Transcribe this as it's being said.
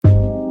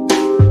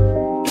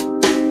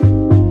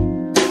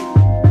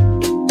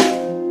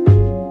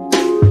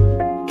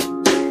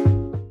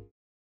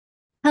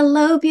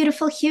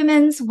beautiful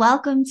humans.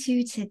 Welcome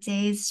to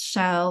today's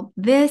show.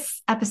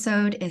 This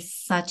episode is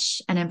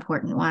such an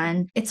important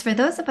one. It's for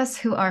those of us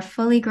who are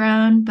fully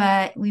grown,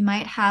 but we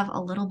might have a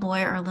little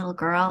boy or a little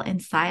girl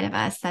inside of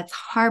us that's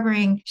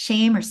harboring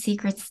shame or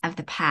secrets of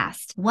the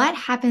past. What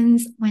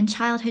happens when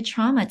childhood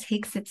trauma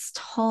takes its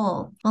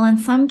toll? Well, in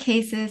some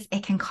cases,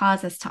 it can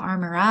cause us to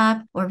armor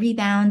up or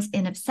rebound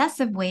in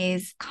obsessive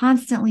ways,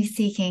 constantly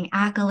seeking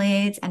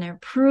accolades and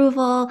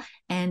approval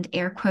and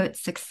air quote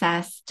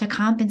success to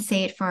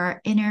compensate for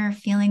our inner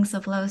feelings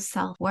of low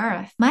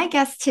self-worth. My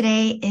guest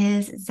today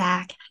is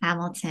Zack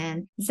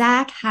Hamilton.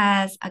 Zack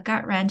has a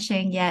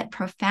gut-wrenching yet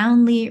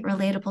profoundly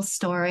relatable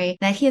story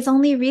that he has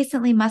only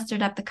recently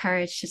mustered up the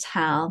courage to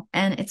tell.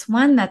 And it's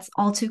one that's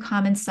all too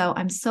common. So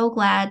I'm so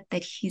glad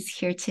that he's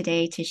here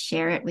today to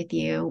share it with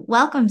you.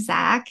 Welcome,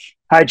 Zack.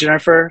 Hi,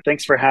 Jennifer.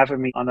 Thanks for having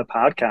me on the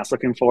podcast.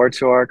 Looking forward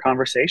to our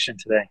conversation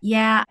today.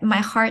 Yeah, my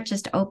heart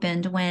just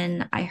opened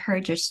when I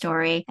heard your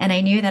story, and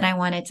I knew that I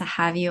wanted to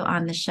have you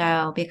on the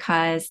show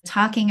because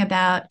talking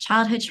about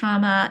childhood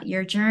trauma,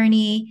 your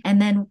journey,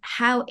 and then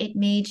how it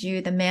made you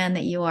the man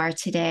that you are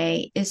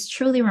today is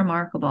truly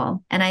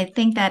remarkable. And I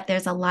think that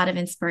there's a lot of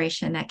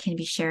inspiration that can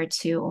be shared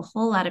to a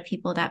whole lot of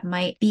people that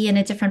might be in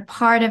a different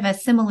part of a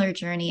similar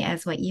journey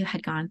as what you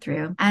had gone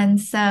through. And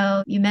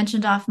so you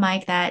mentioned off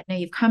mic that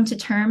you've come to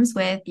terms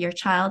with your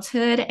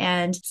childhood.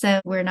 And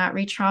so we're not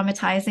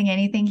re-traumatizing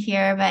anything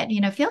here, but,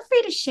 feel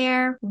free to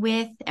share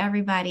with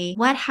everybody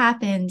what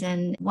happened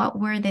and what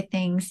were the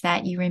things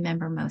that you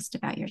remember most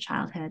about your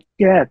childhood.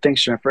 Yeah,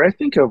 thanks, Jennifer. I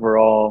think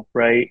overall,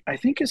 right, I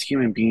think as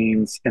human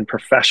beings and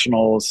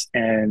professionals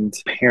and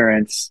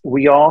parents,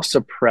 we all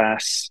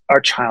suppress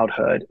our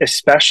childhood,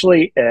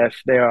 especially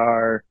if there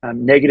are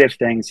negative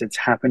things that's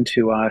happened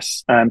to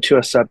us to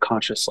a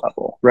subconscious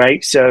level,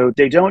 right? So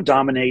they don't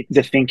dominate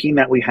the thinking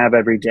that we have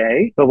every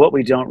day, but what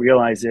we don't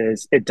realize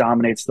is it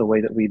dominates the way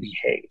that we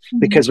behave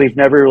because we've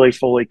never really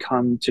fully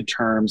come to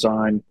terms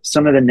on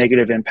some of the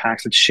negative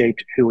impacts that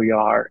shaped who we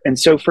are. And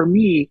so for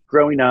me,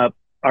 growing up,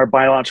 our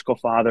biological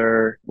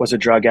father was a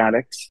drug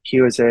addict.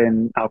 He was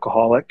an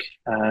alcoholic.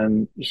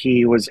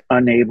 He was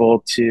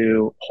unable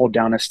to hold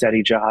down a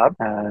steady job.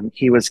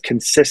 He was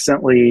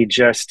consistently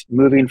just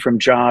moving from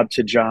job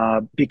to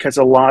job because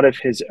a lot of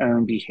his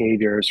own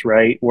behaviors,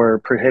 right, were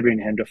prohibiting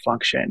him to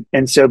function.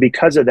 And so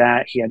because of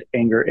that, he had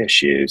anger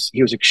issues.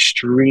 He was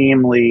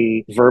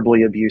extremely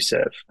verbally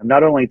abusive,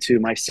 not only to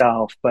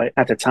myself, but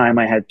at the time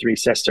I had three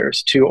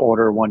sisters, two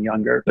older, one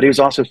younger, but he was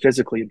also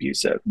physically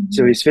abusive.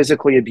 So he's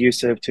physically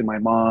abusive to my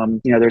mom.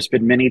 There's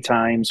been many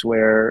times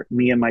where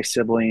me and my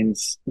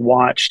siblings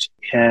watched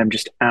him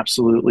just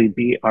absolutely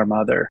beat our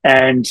mother.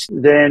 And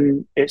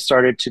then it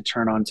started to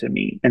turn on to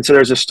me. And so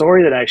there's a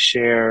story that I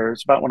share.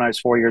 It's about when I was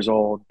 4 years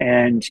old.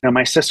 And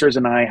my sisters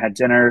and I had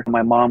dinner.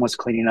 My mom was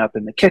cleaning up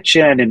in the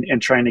kitchen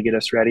and trying to get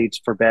us ready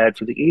for bed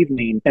for the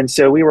evening. And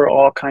so we were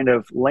all kind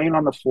of laying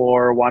on the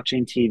floor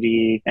watching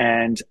TV.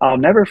 And I'll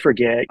never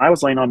forget, I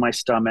was laying on my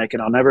stomach,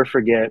 and I'll never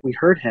forget, we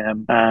heard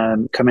him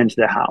come into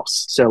the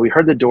house. So we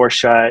heard the door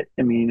shut.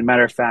 I mean, a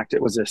matter of fact,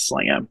 it was a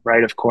slam,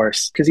 right? Of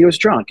course, because he was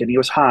drunk and he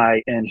was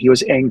high and he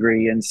was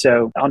angry. And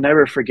so I'll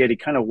never forget, he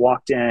kind of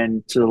walked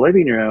in to the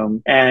living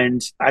room and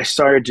I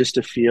started just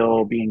to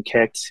feel being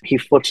kicked. He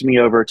flipped me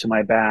over to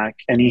my back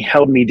and he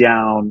held me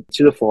down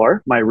to the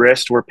floor. My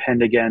wrists were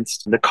pinned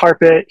against the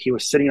carpet. He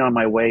was sitting on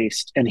my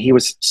waist and he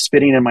was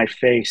spitting in my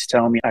face,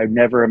 telling me I'd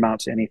never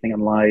amount to anything in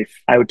life.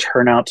 I would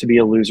turn out to be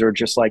a loser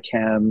just like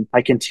him.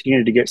 I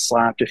continued to get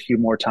slapped a few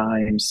more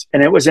times.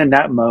 And it was in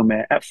that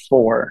moment at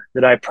 4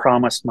 that I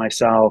promised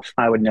myself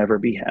I would never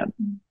be him.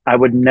 I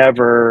would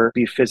never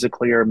be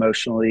physically or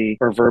emotionally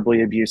or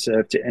verbally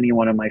abusive to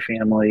anyone in my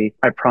family.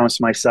 I promised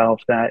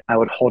myself that I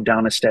would hold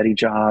down a steady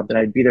job, that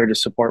I'd be there to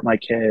support my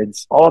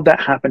kids. All of that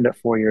happened at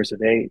 4 years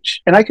of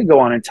age. And I could go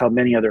on and tell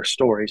many other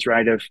stories,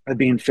 right, of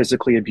being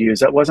physically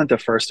abused. That wasn't the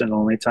first and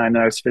only time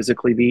that I was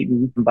physically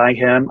beaten by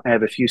him. I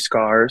have a few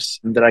scars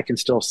that I can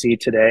still see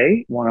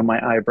today, one on my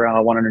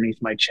eyebrow, one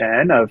underneath my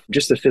chin, of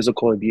just the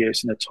physical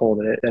abuse and the toll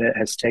that it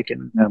has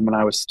taken when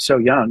I was so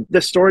young.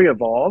 The story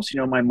evolves.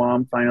 My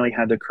mom finally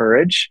had the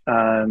courage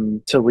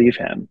to leave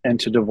him and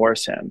to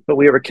divorce him. But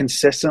we were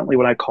consistently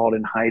what I called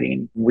in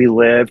hiding. We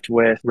lived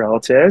with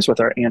relatives, with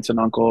our aunts and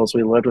uncles.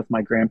 We lived with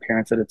my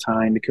grandparents at a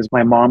time because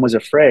my mom was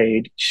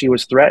afraid. She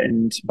was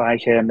threatened by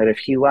him that if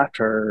he left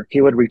her,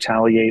 he would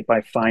retaliate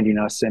by finding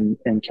us and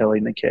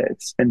killing the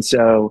kids. And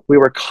so we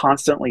were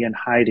constantly in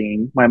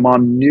hiding. My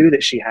mom knew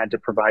that she had to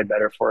provide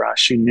better for us.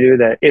 She knew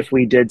that if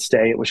we did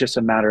stay, it was just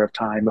a matter of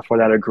time before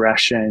that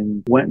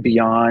aggression went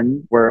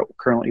beyond where it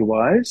currently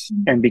was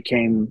and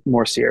became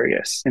more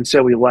serious. And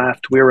so we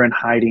left. We were in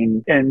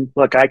hiding. And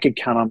look, I could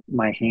count on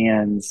my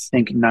hands, I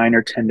think 9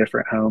 or 10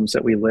 different homes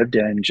that we lived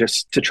in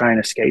just to try and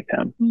escape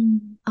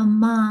him. A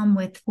mom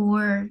with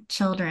 4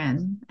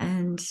 children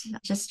and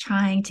just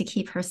trying to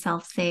keep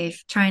herself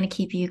safe, trying to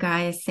keep you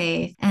guys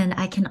safe. And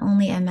I can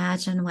only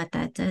imagine what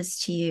that does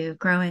to you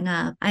growing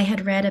up. I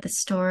had read the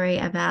story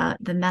about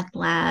the meth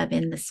lab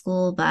in the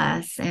school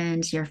bus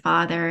and your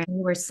father, and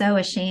you were so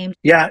ashamed.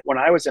 Yeah, when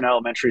I was in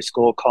elementary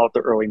school, call it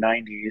the early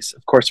 90s,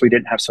 of course, we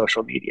didn't have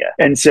social media.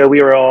 And so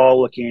we were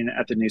all looking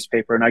at the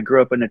newspaper. And I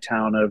grew up in a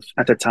town of,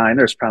 at the time,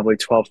 there's probably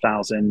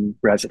 12,000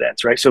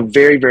 residents, right? So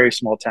very, very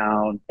small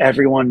town.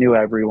 Everyone knew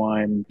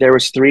everyone. There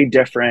was 3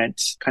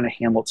 different kind of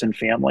Hamilton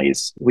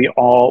families. We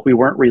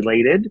weren't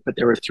related, but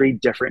there were 3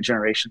 different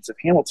generations of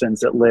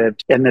Hamiltons that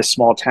lived in this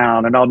small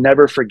town. And I'll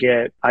never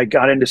forget, I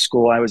got into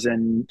school. I was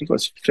in, I think it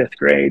was 5th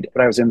grade,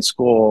 but I was in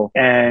school.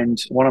 And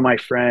one of my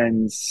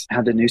friends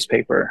had the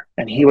newspaper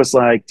and he was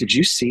like, "Did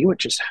you see what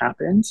just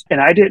happened?"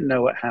 And I didn't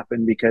know what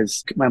happened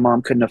because my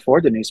mom couldn't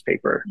afford the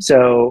newspaper.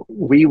 So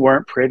we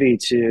weren't privy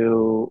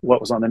to what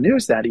was on the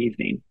news that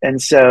evening.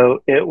 And so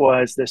it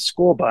was this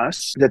school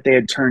bus that they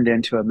had turned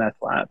into a meth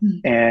lab.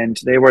 And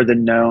they were the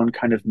known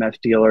kind of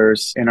meth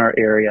dealers in our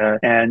area.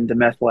 And the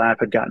meth lab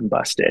had gotten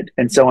busted.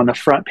 And so on the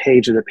front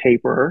page of the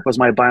paper was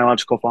my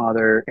biological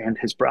father and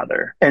his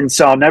brother. And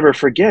so I'll never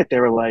forget, they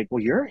were like,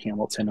 "Well, you're a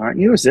Hamilton, aren't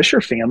you? Is this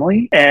your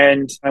family?"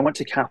 And I went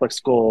to Catholic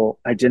school.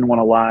 I didn't want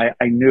to lie.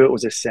 I knew it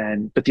was a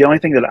sin. But the only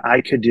thing that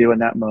I could do in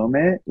that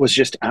moment was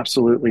just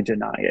absolutely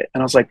deny it.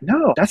 And I was like,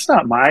 "No, that's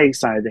not my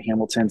side of the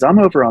Hamiltons. I'm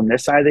over on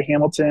this side of the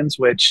Hamiltons,"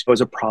 which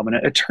was a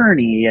prominent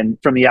attorney. And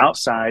from the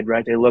outside,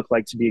 right, they looked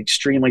like to be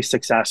extremely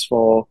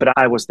successful. But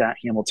I was that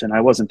Hamilton.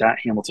 I wasn't that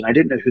Hamilton. I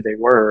didn't know who they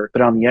were.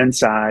 But on the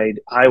inside,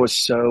 I was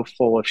so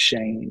full of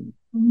shame.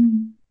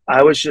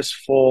 I was just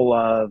full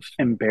of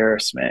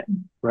embarrassment,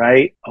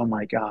 right? Oh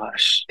my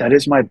gosh, that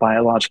is my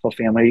biological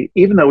family.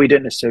 Even though we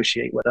didn't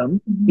associate with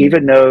them,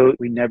 even though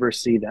we never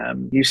see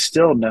them, you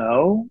still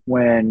know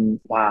when,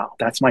 wow,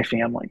 that's my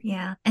family.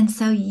 Yeah. And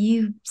so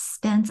you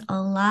spent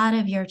a lot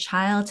of your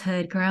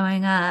childhood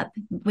growing up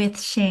with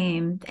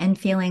shame and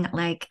feeling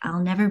like, I'll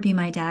never be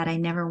my dad. I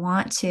never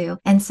want to.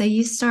 And so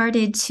you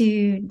started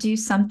to do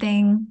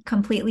something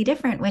completely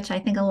different, which I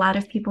think a lot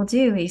of people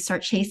do. You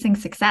start chasing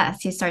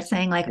success. You start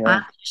saying like,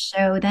 Yeah.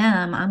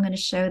 I'm going to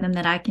show them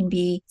that I can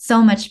be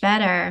so much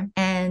better.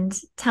 And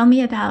tell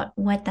me about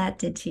what that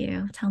did to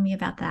you. Tell me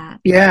about that.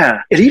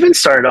 Yeah, it even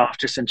started off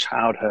just in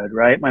childhood,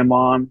 right? My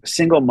mom,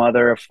 single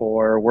mother of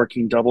 4,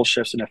 working double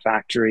shifts in a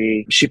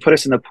factory. She put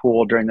us in the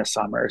pool during the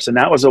summers. And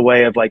that was a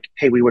way of like,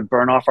 hey, we would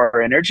burn off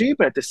our energy,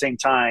 but at the same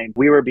time,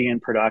 we were being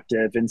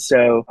productive. And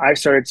so I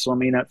started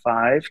swimming at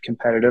 5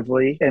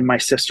 competitively, and my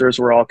sisters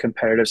were all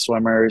competitive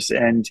swimmers.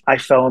 And I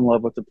fell in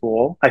love with the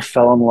pool. I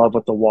fell in love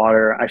with the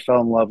water. I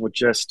fell in love with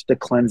just the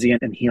cleansing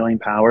and healing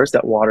powers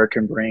that water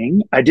can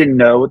bring. I didn't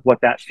know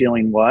what that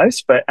feeling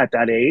was, but at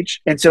that age.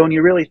 And so when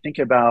you really think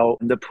about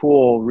the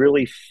pool,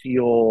 really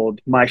fueled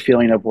my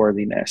feeling of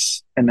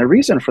worthiness. And the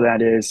reason for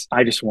that is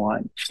I just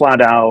won.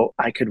 Flat out,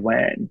 I could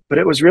win. But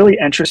it was really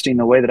interesting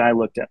the way that I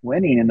looked at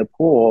winning in the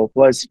pool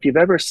was, if you've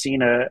ever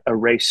seen a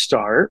race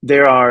start,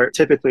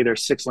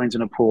 there's 6 lanes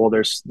in a pool.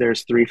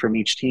 There's 3 from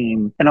each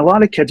team. And a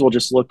lot of kids will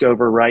just look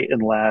over right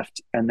and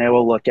left and they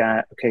will look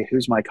at, okay,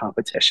 who's my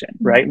competition,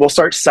 right? We'll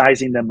start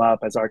sizing them up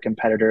as our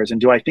competitors.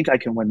 And do I think I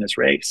can win this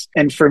race?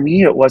 And for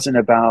me, it wasn't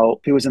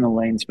about who was in the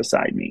lanes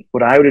beside me.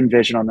 What I would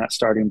envision on that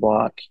starting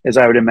block is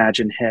I would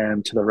imagine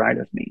him to the right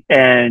of me.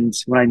 And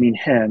when I mean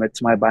him,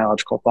 it's my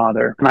biological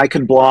father. And I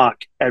could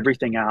block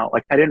everything out.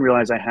 Like, I didn't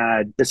realize I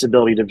had this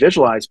ability to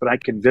visualize, but I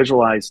could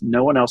visualize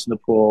no one else in the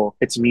pool.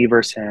 It's me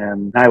versus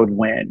him. And I would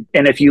win.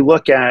 And if you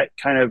look at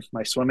kind of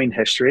my swimming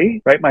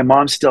history, right? My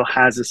mom still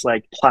has this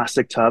like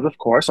plastic tub. Of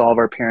course, all of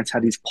our parents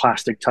had these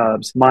plastic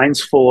tubs.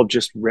 Mine's full of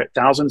just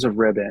thousands of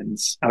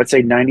ribbons. I would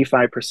say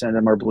 95% of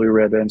them are blue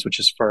ribbons, which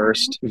is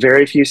first.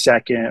 Very few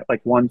second,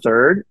 like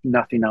 1/3,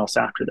 nothing else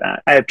after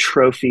that. I have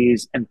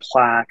trophies and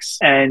plaques.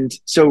 And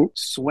so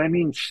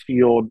swimming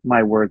fueled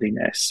my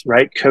worthiness,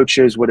 right?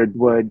 Coaches would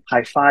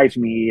high five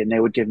me and they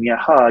would give me a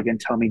hug and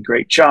tell me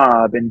great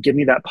job and give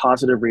me that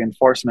positive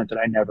reinforcement that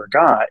I never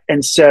got.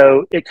 And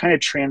so it kind of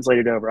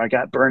translated over. I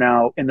got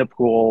burnout in the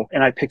pool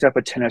and I picked up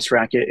a tennis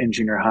racket in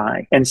junior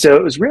high. And so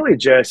it was really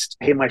just,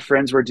 hey, my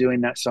friends were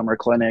doing that summer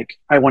clinic.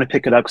 I want to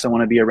pick it up because I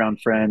want to be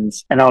around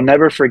friends. And I'll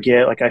never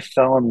forget, like, I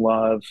fell in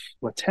love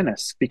with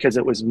tennis because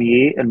it was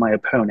me and my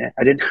opponent.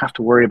 I didn't have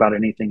to worry about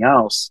anything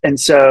else. And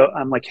so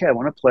I'm like, hey, I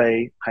want to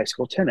play high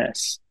school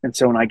tennis. And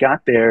so when I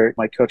got there,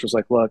 my coach was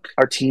like, look,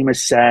 our team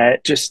is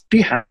set. Just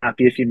be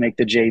happy if you make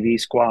the JV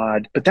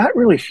squad. But that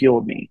really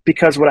fueled me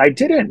because what I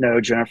didn't know,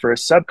 Jennifer,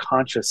 is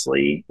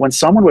subconsciously, when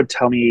someone would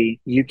tell me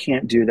you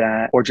can't do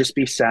that or just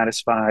be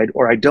satisfied,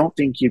 or I don't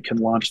think you can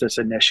launch this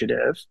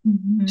initiative,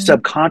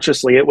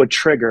 subconsciously it would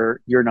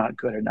trigger, you're not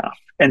good enough.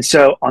 And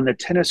so on the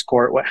tennis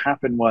court, what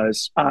happened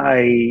was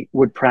I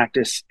would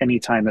practice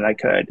anytime that I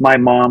could. My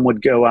mom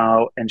would go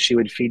out and she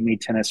would feed me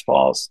tennis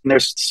balls. And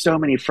there's so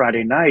many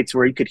Friday nights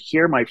where you could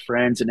hear my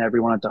friends and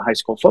everyone at the high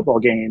school football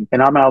game.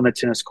 And I'm out on the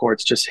tennis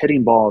courts just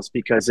hitting balls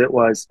because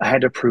I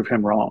had to prove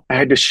him wrong. I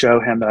had to show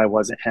him that I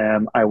wasn't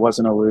him. I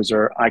wasn't a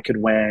loser. I could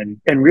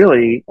win. And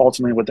really,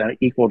 ultimately, what that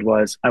equaled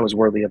was I was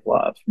worthy of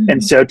love.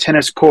 And so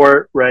tennis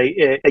court, right?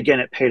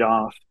 It paid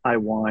off. I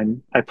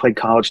won. I played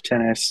college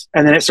tennis.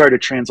 And then it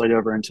started to translate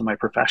over into my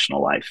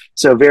professional life.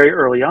 So very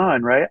early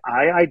on, right,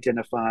 I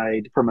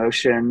identified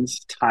promotions,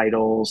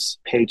 titles,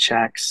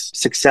 paychecks,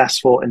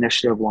 successful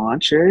initiative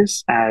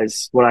launches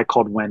as what I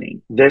called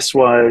winning. This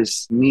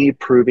was me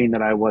proving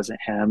that I wasn't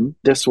him.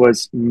 This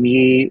was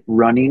me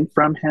running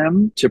from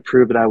him to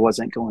prove that I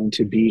wasn't going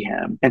to be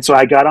him. And so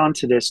I got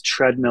onto this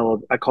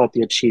treadmill, I call it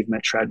the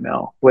achievement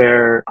treadmill,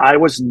 where I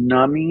was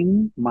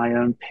numbing my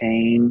own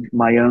pain,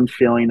 my own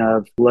feeling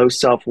of low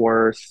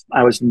self-worth.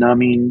 I was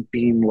numbing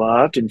being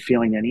loved and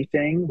feeling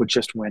anything with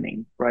just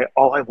winning, right?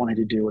 All I wanted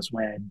to do was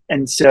win.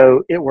 And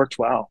so it worked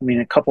well. I mean,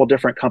 a couple of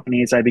different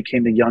companies, I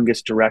became the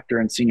youngest director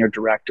and senior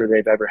director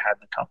they've ever had in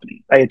the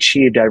company. I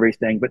achieved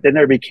everything, but then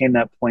there became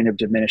that point of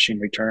diminishing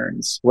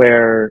returns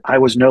where I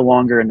was no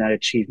longer in that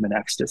achievement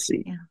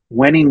ecstasy. Yeah.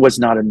 Winning was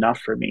not enough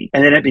for me.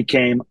 And then it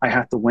became, I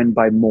have to win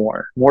by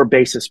more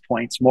basis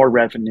points, more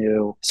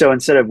revenue. So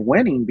instead of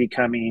winning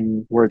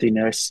becoming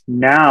worthiness,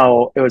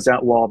 now it was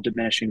that law of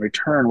diminishing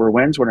return where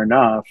wins weren't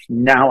enough.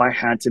 Now I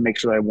had to make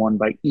sure that I won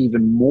by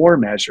even more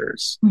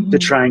measures to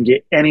try and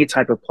get any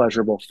type of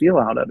pleasurable feel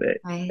out of it.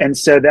 Right. And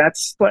so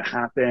that's what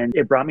happened.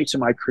 It brought me to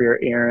my career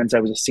errands. I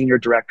was a senior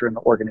director in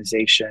the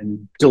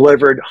organization,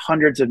 delivered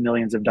hundreds of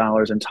millions of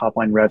dollars in top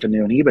line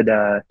revenue and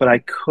EBITDA, but I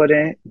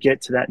couldn't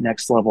get to that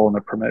next level in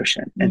the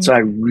promotion. And so I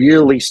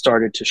really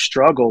started to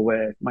struggle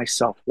with my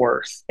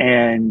self-worth.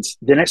 And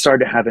then it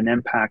started to have an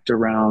impact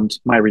around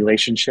my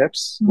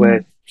relationships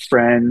with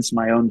friends,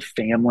 my own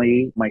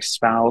family, my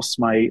spouse,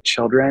 my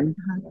children,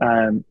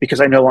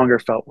 because I no longer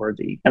felt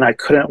worthy and I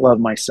couldn't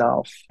love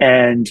myself.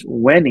 And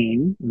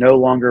winning no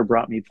longer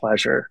brought me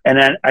pleasure. And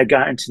then I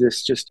got into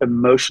this just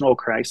emotional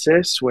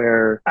crisis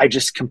where I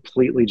just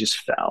completely just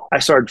fell. I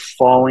started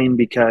falling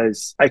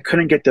because I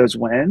couldn't get those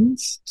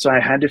wins. So I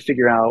had to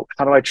figure out,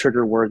 how do I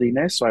trigger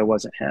worthiness so I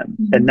wasn't him?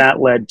 And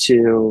that led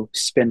to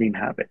spending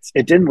habits.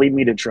 It didn't lead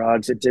me to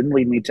drugs. It didn't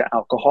lead me to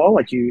alcohol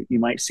like you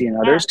might see in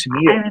others. To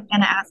me, I was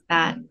going to ask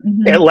that.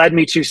 It led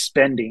me to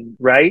spending,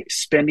 right?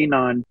 Spending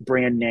on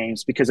brand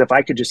names, because if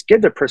I could just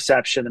give the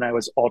perception that I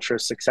was ultra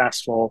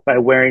successful by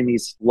wearing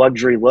these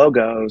luxury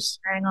logos,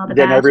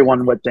 then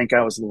everyone would think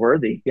I was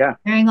worthy. Yeah.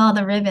 Wearing all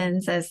the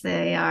ribbons as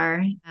they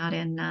are out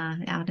in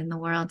the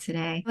world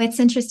today.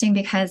 It's interesting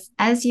because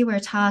as you were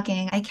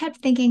talking, I kept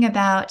thinking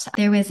about,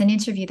 there was an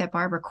interview that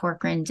Barbara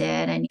Corcoran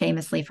did, and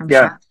famously from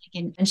Shark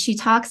Tank, and she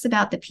talks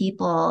about the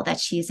people that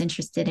she's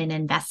interested in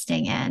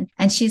investing in.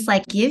 And she's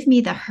like, give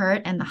me the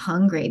hurt and the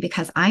hungry,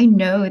 because I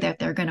know that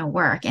they're going to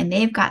work and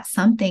they've got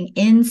something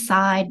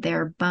inside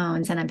their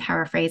bones. And I'm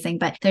paraphrasing,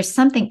 but there's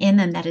something in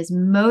them that is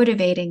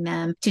motivating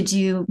them to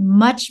do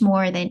much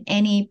more than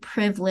any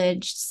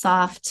privileged,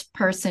 soft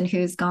person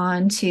who's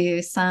gone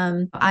to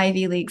some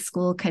Ivy League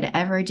school could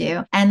ever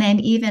do. And then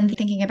even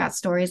thinking about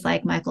stories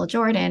like Michael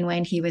Jordan,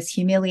 when he was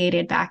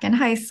humiliated back in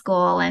high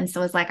school. And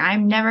so it's like,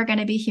 I'm never going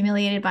to be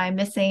humiliated by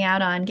missing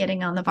out on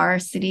getting on the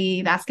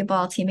varsity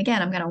basketball team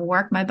again. I'm going to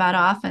work my butt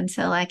off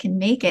until I can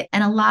make it.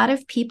 And a lot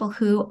of people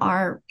who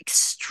are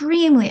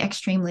extremely,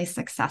 extremely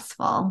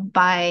successful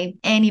by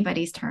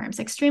anybody's terms,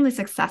 extremely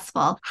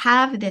successful,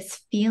 have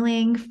this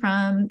feeling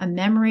from a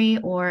memory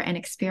or an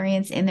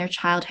experience in their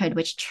childhood,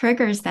 which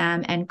triggers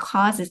them and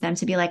causes them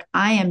to be like,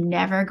 I am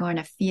never going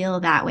to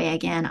feel that way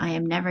again. I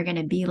am never going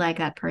to be like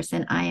that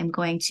person. I am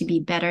going to be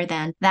better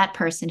than that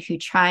person who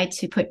tried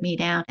to put me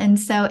down. And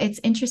so it's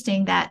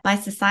interesting that by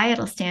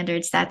societal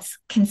standards, that's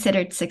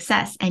considered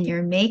success and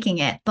you're making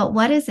it. But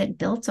what is it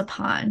built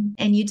upon?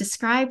 And you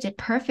described it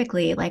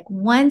perfectly. Like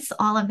once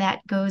all of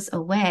that goes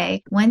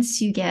away,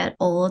 once you get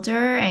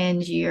older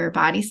and your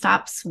body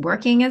stops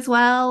working as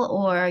well,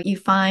 or you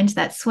find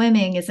that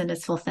swimming isn't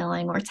as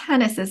fulfilling or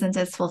tennis isn't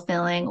as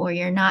fulfilling, or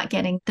you're not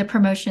getting the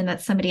promotion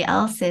that somebody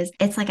else is,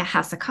 it's like a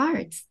house of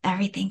cards.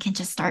 Everything can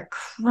just start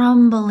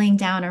crumbling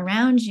down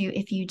around you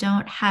if you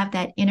don't have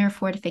that inner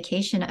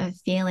fortification of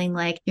feeling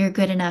like you're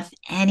good enough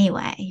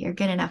anyway. You're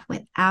good enough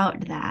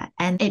without that.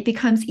 And it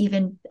becomes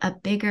even a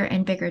bigger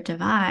and bigger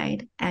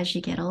divide as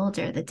you get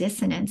older, the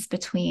dissonance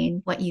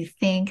between what you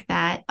think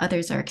that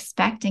others are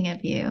expecting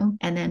of you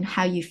and then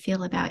how you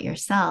feel about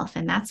yourself.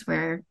 And that's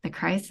where the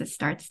crisis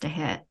starts to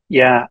hit.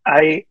 Yeah,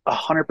 I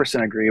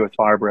 100% agree with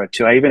Barbara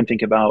too. I even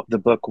think about the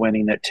book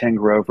Winning that Tim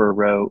Grover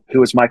wrote, who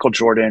was Michael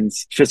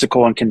Jordan's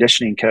physical and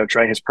conditioning coach,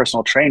 right? His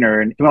personal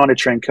trainer. And he wanted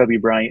to train Kobe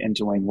Bryant and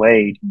Dwayne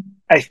Wade.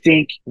 I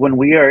think when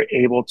we are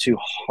able to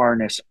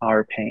harness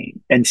our pain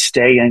and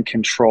stay in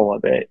control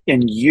of it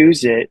and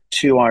use it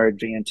to our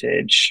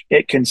advantage,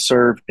 it can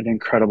serve an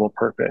incredible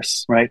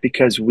purpose, right?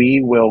 Because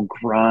we will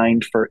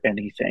grind for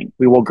anything.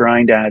 We will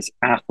grind as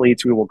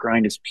athletes. We will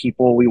grind as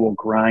people. We will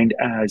grind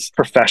as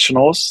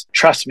professionals.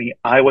 Trust me,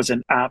 I was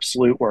an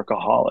absolute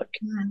workaholic.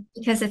 Yeah,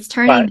 because it's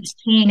turning But the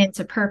pain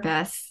into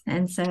purpose.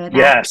 And so that's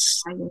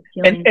yes, why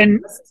you're and feeling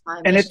and this is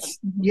my and mission. it's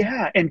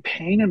yeah, and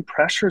pain and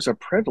pressure is a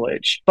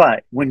privilege.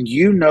 But when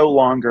you no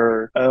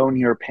longer own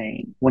your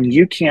pain, when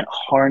you can't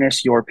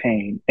harness your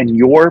pain and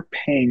your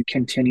pain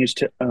continues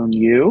to own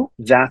you,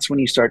 that's when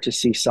you start to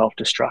see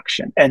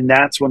self-destruction. And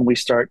that's when we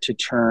start to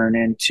turn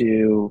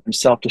into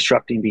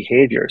self-destructing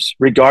behaviors,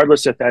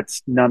 regardless if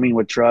that's numbing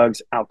with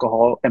drugs,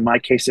 alcohol. In my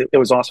case, it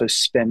was also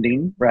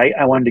spending, right?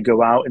 I wanted to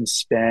go out and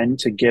spend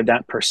to give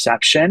that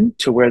perception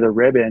to wear the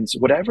ribbons,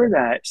 whatever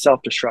that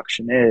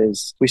self-destruction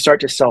is, we start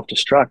to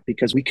self-destruct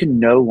because we can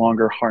no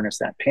longer harness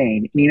that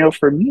pain. And,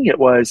 for me, it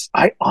was,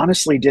 I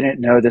honestly didn't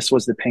know this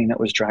was the pain that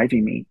was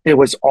driving me. It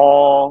was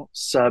all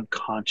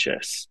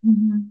subconscious.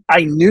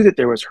 I knew that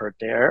there was hurt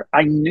there.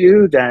 I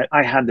knew that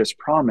I had this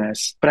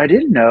promise, but I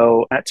didn't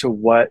know to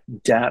what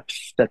depth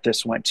that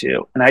this went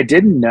to. And I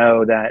didn't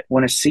know that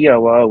when a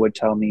COO would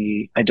tell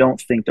me, I don't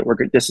think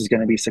that this is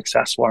going to be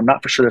successful. I'm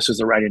not for sure this is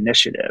the right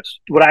initiative.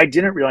 What I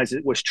didn't realize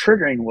it was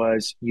triggering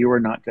was, you are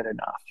not good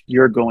enough.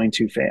 You're going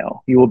to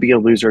fail. You will be a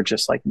loser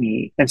just like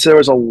me. And so there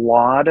was a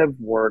lot of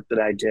work that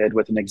I did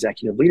with an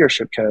executive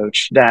leadership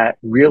coach that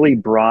really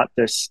brought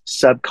this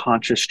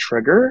subconscious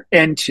trigger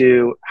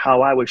into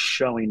how I was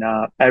showing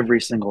up every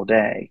single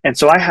day. And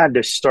so I had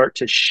to start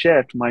to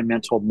shift my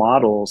mental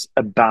models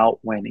about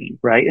winning,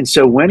 right? And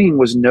so winning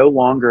was no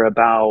longer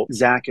about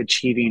Zack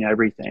achieving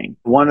everything.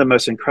 One of the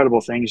most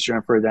incredible things,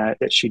 Jennifer,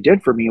 that she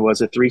did for me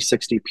was a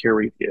 360 peer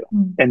review.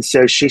 And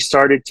so she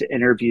started to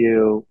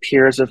interview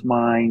peers of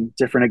mine,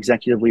 different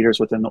executive leaders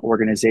within the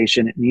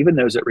organization, and even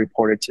those that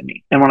reported to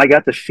me. And when I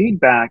got the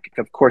feedback,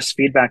 of course,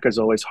 feedback is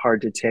always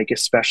hard to take,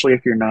 especially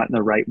if you're not in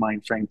the right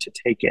mind frame to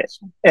take it.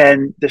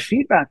 And the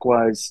feedback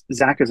was,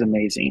 Zack is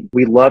amazing.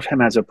 We love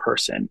him as a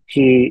person.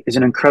 He is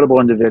an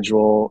incredible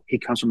individual. He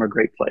comes from a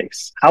great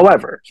place.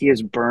 However, he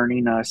is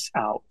burning us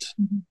out.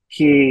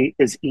 He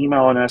is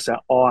emailing us at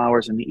all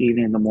hours in the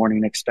evening and the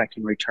morning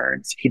expecting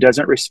returns. He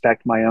doesn't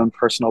respect my own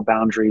personal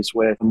boundaries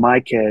with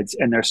my kids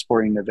and their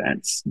sporting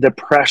events. The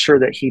pressure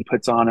that he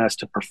puts on us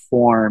to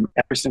perform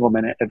every single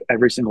minute of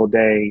every single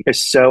day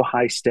is so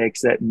high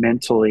stakes that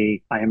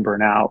mentally I am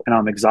burnt out and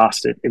I'm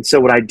exhausted. And so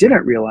what I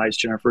didn't realize,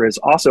 Jennifer, is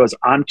also as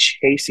I'm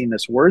chasing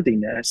this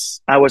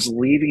worthiness, I was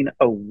leaving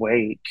a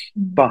weight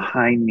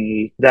behind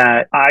me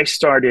that I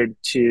started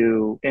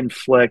to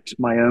inflict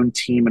my own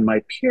team and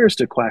my peers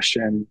to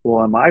question,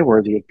 well, am I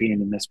worthy of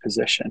being in this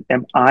position?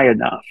 Am I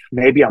enough?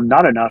 Maybe I'm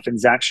not enough and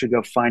Zack should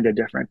go find a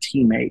different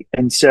teammate.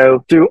 And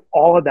so through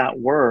all of that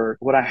work,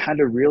 what I had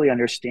to really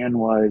understand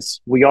was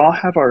we all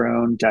have our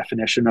own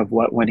definition of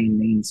what winning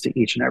means to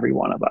each and every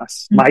one of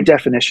us. My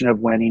definition of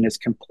winning is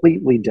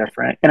completely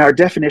different. And our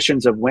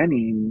definitions of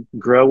winning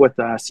grow with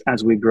us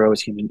as we grow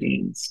as human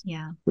beings.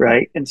 Yeah.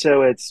 Right. And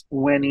so it's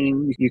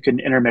winning. You can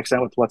intermix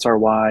that with what's our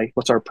why,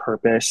 what's our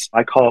purpose.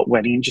 I call it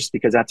winning just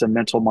because that's a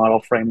mental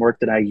model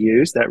framework that I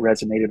use that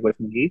resonated with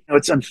me.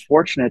 It's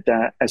unfortunate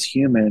that as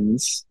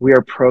humans, we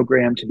are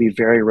programmed to be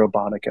very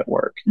robotic at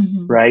work,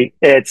 right?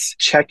 It's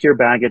check your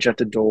baggage at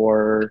the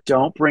door.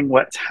 Don't bring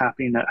what's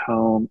happening at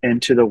home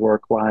into the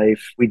work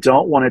life. We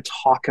don't want to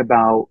talk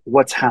about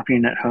what's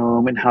happening at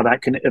home and how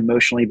that can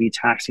emotionally be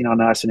taxing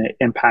on us and it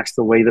impacts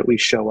the way that we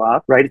show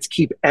up, right? It's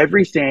keep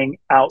everything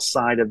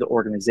outside of the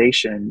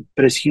organization.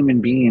 But as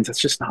human beings, that's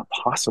just not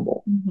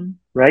possible.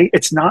 Right?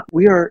 It's not,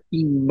 we are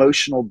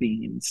emotional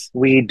beings.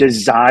 We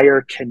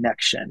desire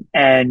connection.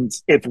 And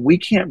if we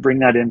can't bring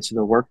that into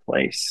the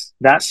workplace,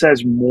 that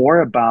says more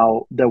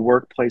about the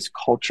workplace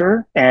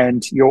culture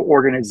and your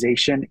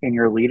organization and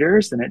your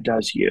leaders than it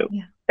does you.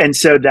 Yeah. And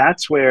so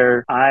that's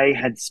where I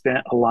had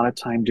spent a lot of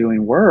time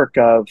doing work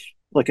of,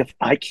 like, if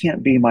I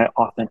can't be my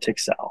authentic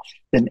self,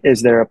 then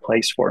is there a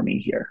place for me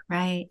here?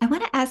 Right. I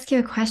want to ask you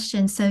a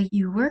question. So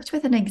you worked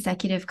with an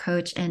executive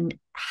coach, and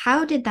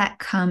how did that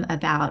come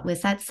about?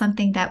 Was that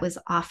something that was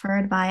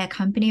offered by a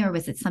company, or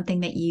was it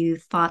something that you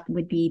thought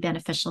would be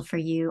beneficial for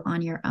you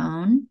on your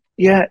own?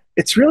 Yeah,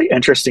 it's really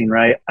interesting,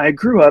 right? I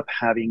grew up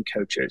having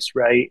coaches,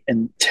 right?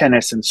 In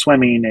tennis and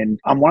swimming. And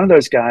I'm one of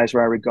those guys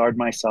where I regard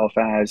myself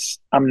as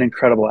I'm an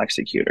incredible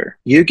executor.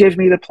 You give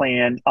me the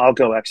plan, I'll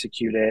go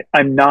execute it.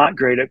 I'm not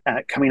great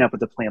at coming up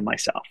with a plan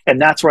myself. And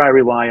that's where I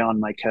rely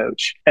on my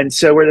coach. And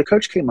so where the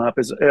coach came up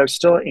is I was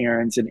still at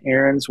Aaron's, and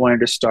Aaron's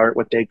wanted to start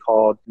what they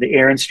called the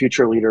Aaron's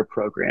Future Leader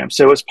Program.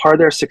 So it was part of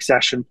their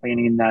succession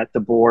planning that the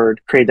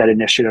board created that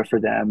initiative for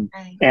them.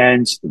 Right.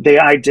 And they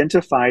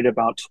identified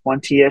about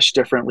 20-ish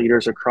different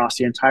leaders across across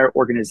the entire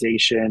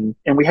organization.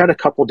 And we had a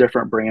couple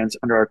different brands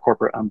under our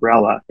corporate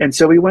umbrella. And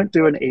so we went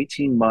through an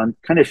 18-month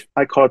kind of,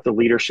 I call it the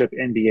leadership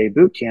MBA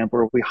boot camp,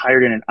 where we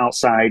hired in an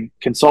outside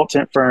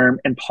consultant firm.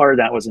 And part of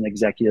that was an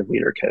executive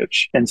leader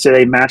coach. And so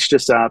they matched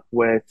us up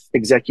with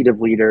executive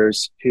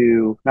leaders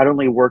who not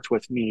only worked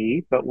with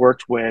me, but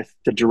worked with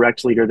the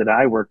direct leader that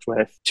I worked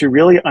with to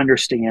really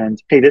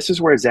understand, hey, this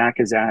is where Zack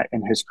is at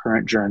in his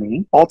current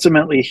journey.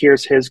 Ultimately,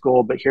 here's his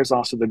goal, but here's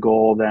also the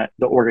goal that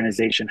the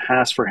organization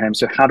has for him.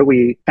 So how do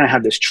we kind of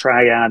have this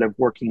triad of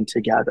working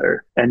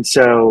together? And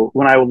so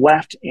when I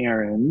left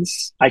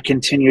Aaron's, I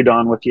continued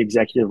on with the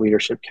executive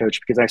leadership coach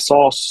because I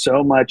saw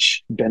so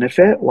much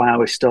benefit while I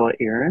was still at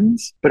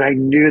Aaron's, but I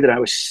knew that I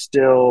was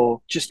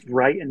still just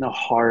right in the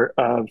heart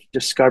of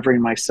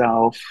discovering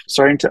myself,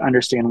 starting to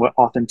understand what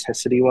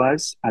authenticity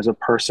was as a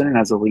person and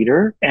as a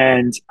leader.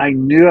 And I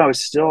knew I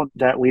was still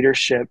that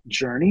leadership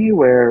journey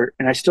where,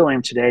 and I still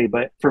am today,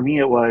 but for me,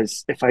 it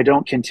was, if I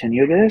don't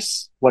continue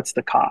this, what's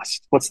the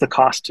cost? What's the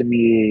cost to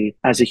me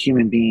as a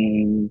human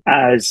being,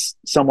 as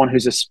someone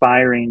who's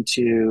aspiring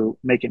to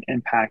make an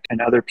impact in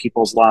other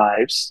people's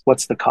lives?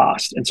 What's the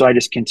cost? And so I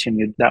just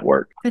continued that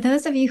work. For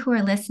those of you who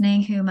are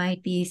listening who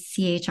might be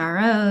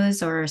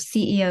CHROs or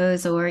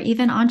CEOs or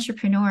even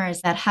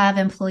entrepreneurs that have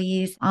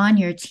employees on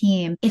your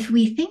team, if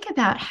we think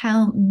about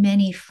how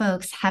many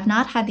folks have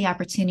not had the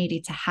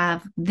opportunity to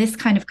have this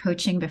kind of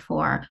coaching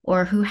before,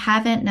 or who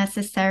haven't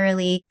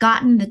necessarily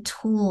gotten the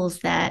tools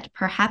that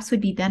perhaps would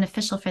be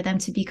beneficial for them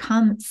to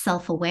become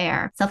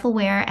self-aware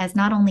as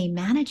not only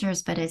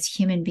managers, but as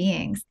human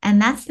beings. And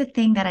that's the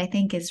thing that I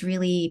think is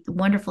really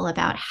wonderful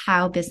about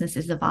how business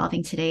is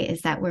evolving today,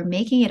 is that we're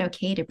making it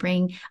okay to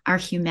bring our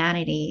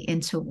humanity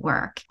into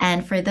work.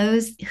 And for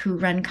those who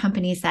run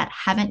companies that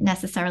haven't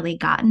necessarily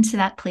gotten to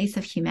that place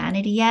of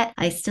humanity yet,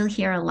 I still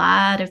hear a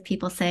lot of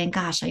people saying,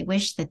 gosh, I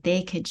wish that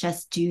they could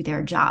just do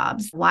their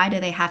jobs. Why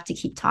do they have to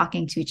keep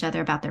talking to each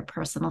other about their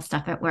personal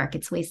stuff at work?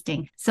 It's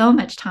wasting so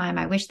much time.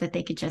 I wish that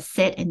they could just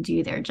sit and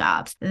do their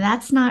jobs.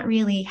 That's not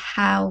really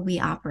how we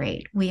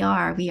operate. We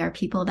are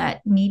people that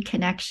need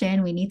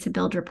connection. We need to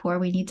build rapport.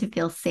 We need to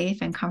feel safe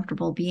and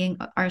comfortable being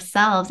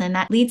ourselves. And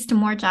that leads to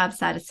more job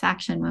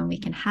satisfaction when we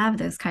can have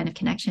those kind of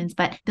connections.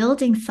 But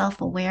building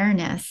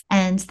self-awareness,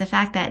 and the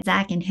fact that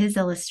Zack in his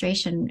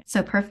illustration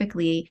so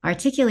perfectly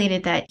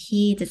articulated that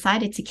he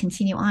decided to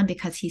continue on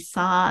because he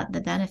saw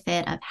the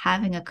benefit of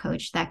having a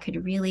coach that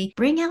could really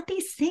bring out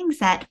these things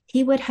that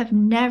he would have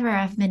never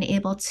have been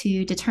able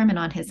to determine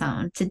on his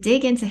own, to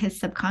dig into his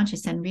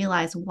subconscious and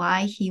realize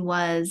why he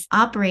was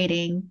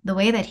operating the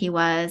way that he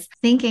was,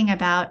 thinking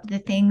about the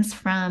things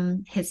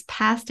from his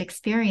past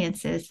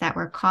experiences that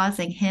were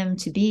causing him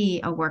to be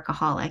a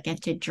workaholic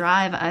and to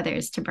drive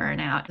others to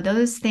burnout.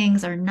 Those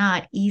things are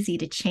not easy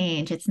to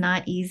change. It's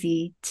not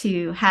easy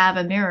to have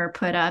a mirror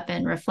put up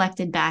and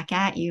reflected back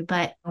at you.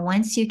 But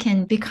once you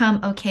can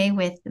become okay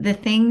with the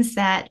things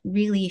that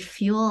really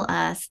fuel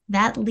us,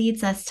 that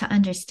leads us to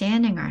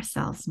understanding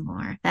ourselves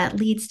more. That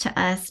leads to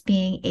us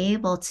being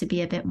able to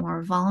be a bit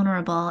more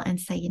vulnerable and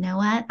say, you know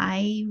what,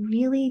 I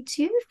really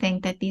do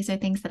think that these are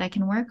things that I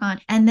can work on.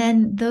 And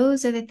then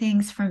those are the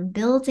things from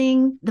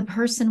building the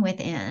person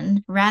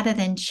within rather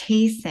than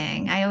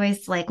chasing. I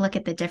always look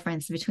at the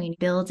difference between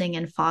building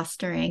and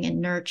fostering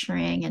and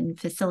nurturing and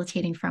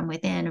facilitating from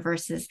within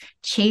versus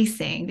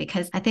chasing,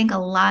 because I think a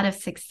lot of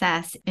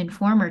success in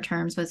former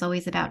terms was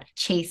always about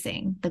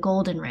chasing the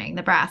golden ring,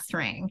 the brass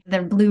ring,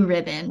 the blue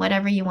ribbon,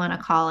 whatever you want to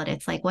call it.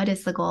 It's like, what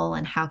is the goal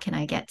and how can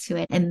I get to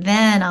it? And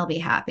then I'll be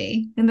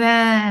happy. And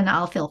then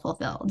I'll feel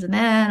fulfilled. And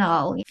then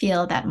I'll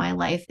feel that my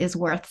life is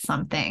worth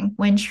something.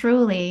 When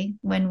truly,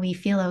 when we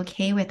feel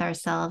okay with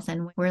ourselves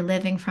and we're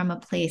living from a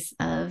place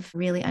of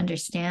really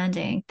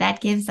understanding,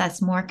 that gives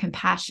us more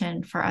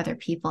compassion for other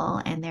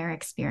people and their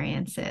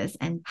experiences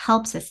and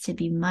helps us to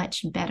be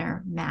much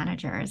better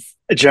managers.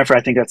 Jennifer,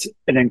 I think that's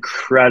an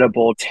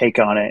incredible take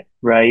on it,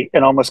 right?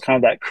 And almost kind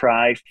of that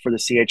cry for the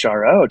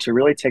CHRO to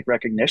really take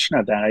recognition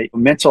of that.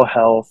 Mental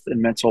health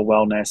and mental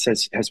wellness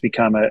has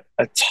become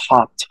a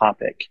top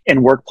topic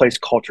in workplace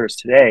cultures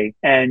today.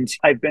 And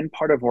I've been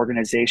part of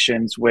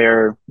organizations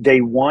where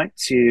they want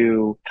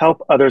to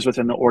help others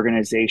within the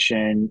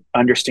organization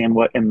understand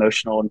what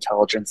emotional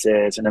intelligence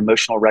is and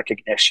emotional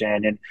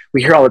recognition. And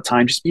we hear all the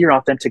time, just be your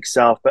authentic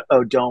self, but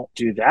don't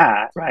do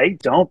that, right?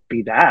 Don't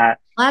be that.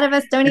 A lot of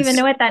us don't even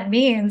know what that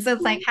means. So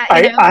it's like,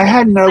 I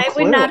had no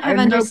clue. I would not have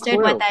understood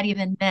what that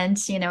even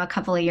meant, a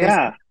couple of years ago.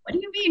 Yeah. What do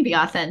you mean be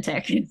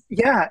authentic?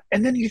 Yeah.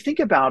 And then you think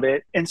about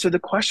it. And so the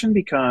question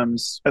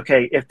becomes,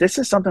 okay, if this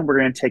is something we're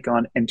going to take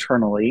on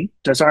internally,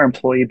 does our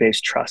employee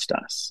base trust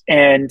us?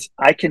 And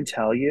I can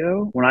tell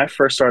you, when I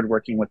first started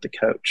working with the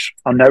coach,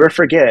 I'll never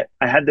forget,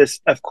 I had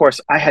this, of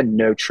course, I had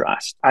no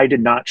trust. I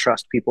did not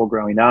trust people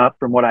growing up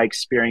from what I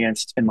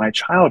experienced in my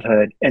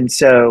childhood. And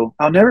so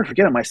I'll never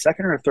forget on my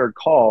second or third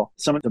call,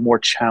 some of the more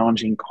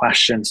challenging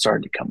questions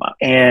started to come up.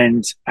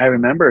 And I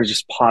remember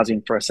just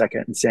pausing for a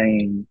second and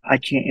saying, I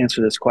can't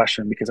answer this question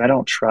question because I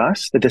don't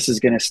trust that this is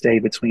going to stay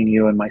between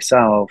you and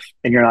myself,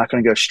 and you're not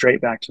going to go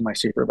straight back to my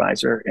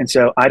supervisor. And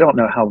so I don't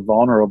know how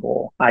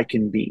vulnerable I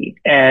can be.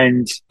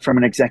 And from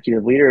an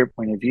executive leader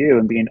point of view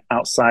and being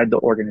outside the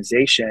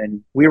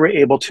organization, we were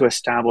able to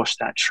establish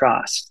that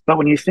trust. But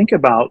when you think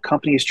about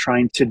companies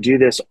trying to do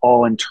this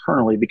all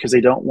internally because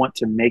they don't want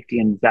to make the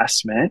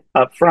investment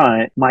up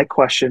front, my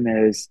question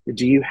is,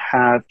 do you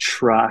have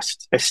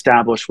trust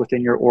established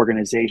within your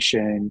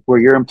organization where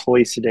your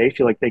employees today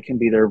feel like they can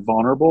be their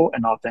vulnerable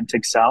and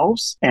authentic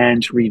selves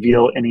and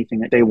reveal anything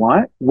that they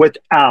want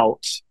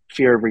without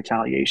fear of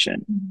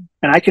retaliation? Mm-hmm.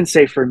 And I can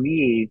say for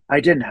me,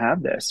 I didn't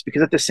have this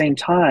because at the same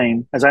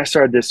time, as I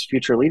started this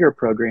future leader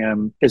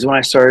program is when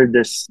I started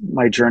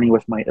my journey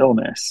with my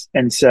illness.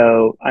 And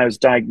so I was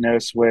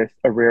diagnosed with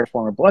a rare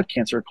form of blood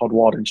cancer called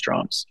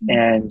Waldenstrom's. Mm-hmm.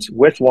 And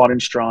with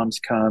Waldenstrom's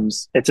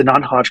it's a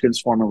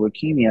non-Hodgkin's form of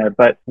leukemia,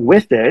 but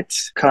with it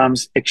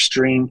comes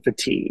extreme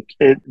fatigue.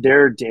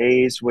 There are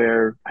days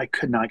where I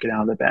could not get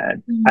out of the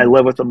bed. Mm-hmm. I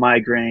live with a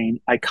migraine.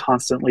 I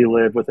constantly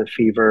live with a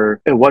fever.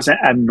 It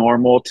wasn't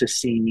abnormal to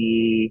see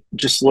me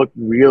just look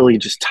really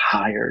just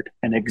tired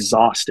and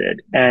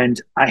exhausted. And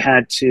I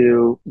had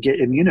to get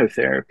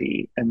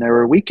immunotherapy. And there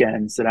were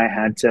weekends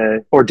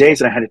that or days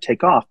that I had to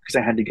take off because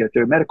I had to go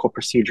through a medical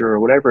procedure or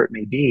whatever it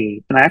may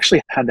be. And I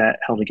actually had that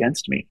held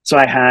against me. So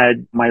I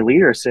had my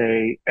leader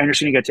say, I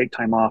understand you got to take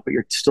time off, but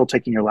you're still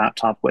taking your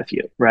laptop with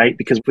you, right?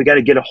 Because if we got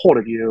to get a hold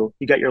of you,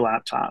 you got your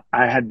laptop.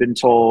 I had been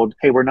told,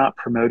 hey, we're not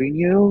promoting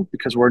you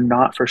because we're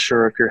not for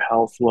sure if your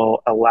health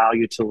will allow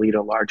you to lead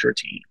a larger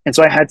team. And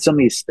so I had some of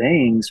these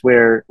things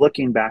where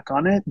looking back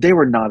on it, they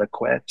were not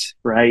equipped,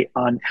 right?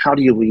 On how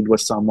do you lead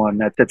with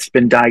someone that's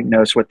been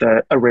diagnosed with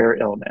a rare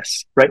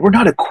illness, right? We're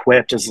not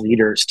equipped as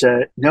leaders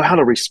to know how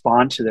to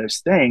respond to those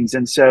things.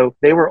 And so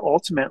they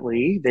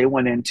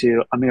went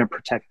into, I'm going to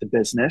protect the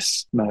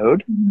business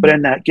mode. Mm-hmm. But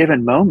in that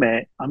given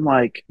moment, I'm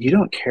like, you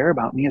don't care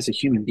about me as a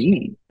human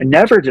being. And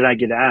never did I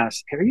get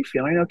asked, hey, are you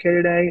feeling okay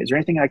today? Is there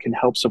anything I can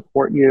help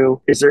support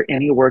you? Is there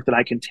any work that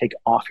I can take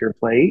off your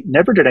plate?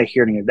 Never did I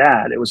hear any of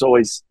that. It was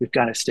always, we've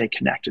got to stay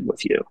connected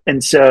with you.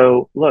 And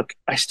so, look,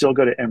 I still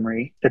go to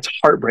Emory. It's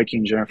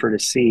heartbreaking, Jennifer, to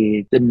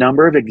see the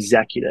number of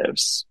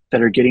executives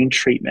that are getting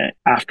treatment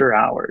after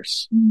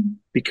hours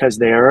because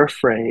they are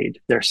afraid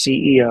their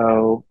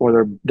CEO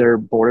or their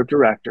board of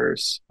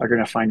directors are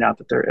going to find out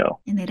that they're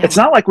ill. And it's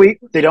not like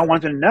they don't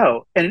want them to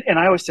know. And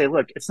I always say,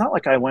 look, it's not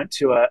like I went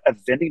to a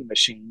vending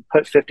machine,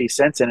 put 50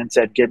 cents in and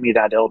said, give me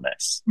that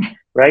illness.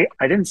 Right?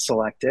 I didn't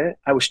select it.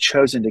 I was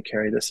chosen to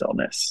carry this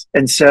illness.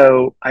 And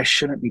so I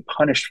shouldn't be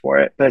punished for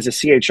it. But as a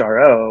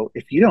CHRO,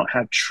 if you don't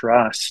have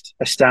trust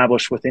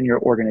established within your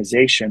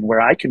organization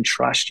where I can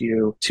trust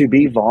you to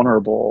be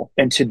vulnerable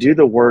and to do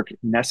the work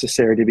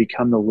necessary to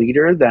become the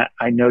leader that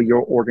I know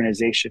your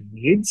organization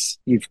needs,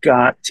 you've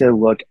got to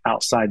look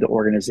outside the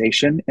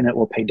organization and it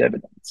will pay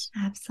dividends.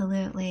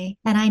 Absolutely.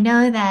 And I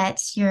know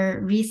that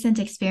your recent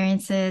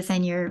experiences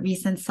and your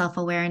recent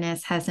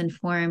self-awareness has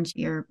informed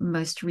your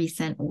most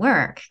recent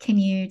work. Can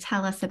you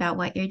tell us about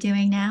what you're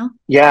doing now?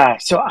 Yeah.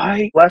 So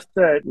I left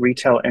the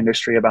retail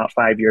industry about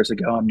 5 years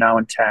ago. I'm now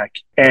in tech.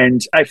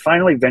 And I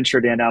finally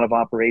ventured out of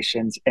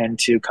operations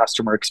into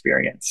customer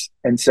experience.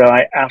 And so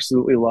I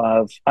absolutely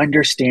love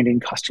understanding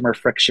customer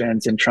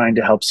frictions and trying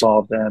to help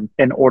solve them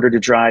in order to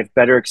drive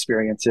better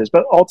experiences.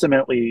 But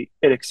ultimately,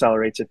 it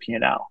accelerates a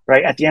P&L,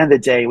 right? At the end of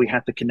the day, we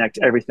have to connect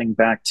everything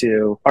back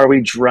to, are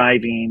we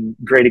driving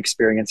great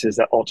experiences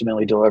that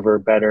ultimately deliver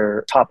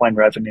better top line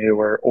revenue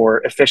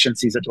or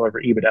efficiencies that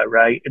deliver EBITDA,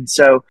 right? And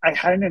so I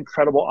had an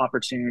incredible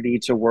opportunity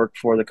to work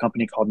for the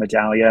company called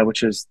Medallia,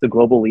 which is the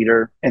global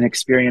leader in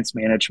experience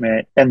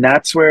management. And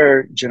that's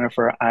where,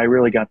 Jennifer, I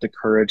really got the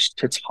courage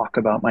to talk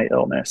about my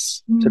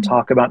illness, to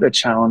talk about the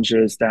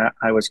challenges that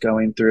I was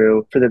going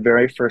through. For the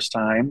very first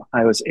time,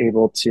 I was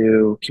able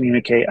to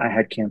communicate I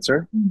had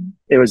cancer.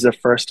 It was the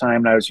first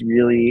time I was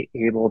really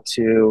able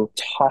to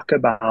talk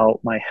about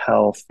my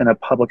health in a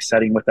public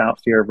setting without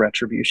fear of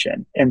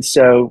retribution. And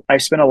so I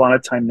spent a lot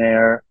of time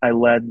there. I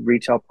led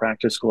retail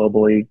practice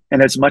globally.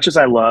 And as much as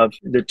I love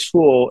the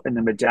tool and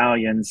the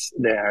medallions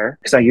there,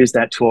 because I used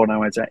that tool when I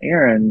was at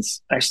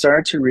Aaron's, I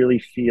started to really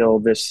feel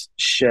this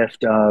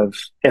shift of,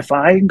 if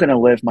I'm going to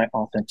live my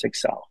authentic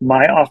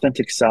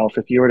self,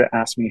 if you were to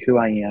ask me who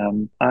I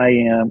am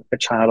a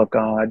child of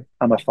God.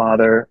 I'm a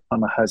father.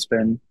 I'm a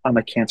husband. I'm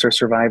a cancer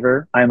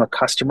survivor. I'm a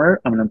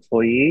customer. I'm an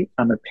employee.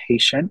 I'm a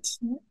patient.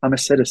 I'm a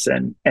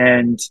citizen.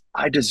 And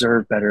I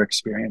deserve better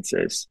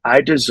experiences.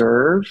 I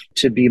deserve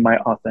to be my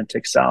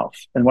authentic self.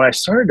 And what I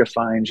started to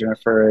find,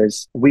 Jennifer,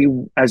 is we,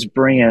 as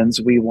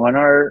brands, we want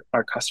our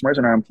customers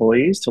and our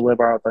employees to live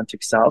our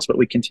authentic selves, but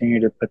we continue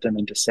to put them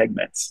into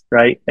segments,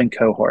 right? And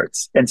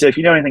cohorts. And so if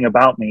you know anything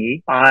about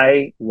me,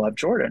 I love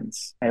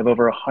Jordans. I have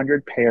over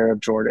 100 pair of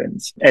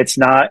Jordans. It's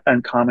not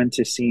uncommon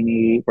to see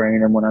me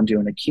wearing them when I'm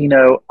doing a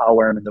keynote. I'll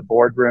wear them in the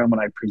boardroom when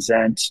I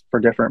present for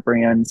different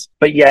brands.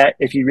 But yet,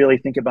 if you really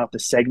think about the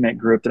segment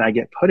group that I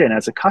get put in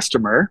as a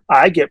customer,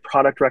 I get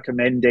product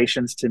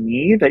recommendations to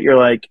me that you're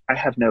like, I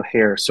have no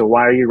hair, so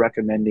why are you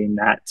recommending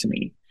that to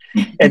me?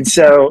 And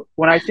so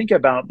when I think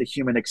about the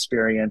human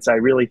experience, I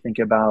really think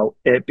about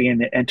it being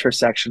the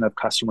intersection of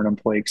customer and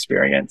employee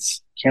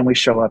experience. Can we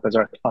show up as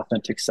our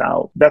authentic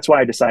self? That's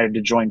why I decided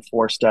to join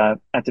Forsta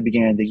at the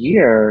beginning of the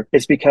year,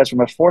 is because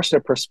from a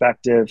Forsta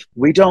perspective,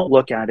 we don't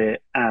look at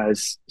it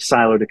as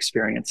siloed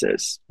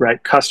experiences,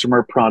 right?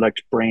 Customer,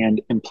 product,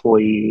 brand,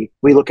 employee.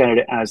 We look at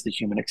it as the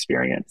human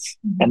experience.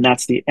 Mhm. And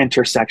that's the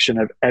intersection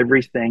of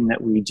everything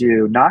that we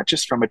do, not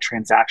just from a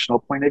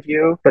transactional point of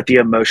view, but the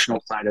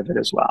emotional side of it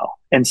as well.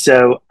 And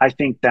so I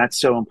think that's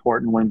so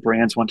important when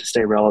brands want to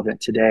stay relevant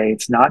today.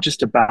 It's not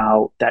just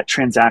about that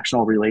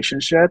transactional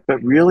relationship,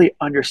 but really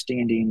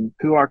understanding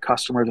who our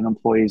customers and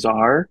employees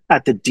are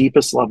at the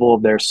deepest level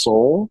of their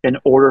soul in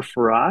order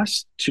for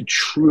us to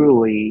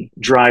truly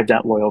drive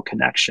that loyal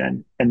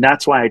connection. And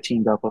that's why I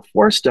teamed up with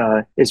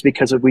Forsta, is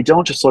because we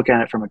don't just look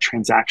at it from a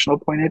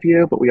transactional point of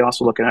view, but we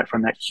also look at it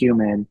from that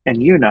human.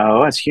 And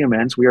as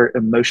humans, we are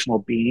emotional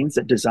beings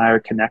that desire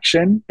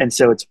connection. And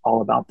so it's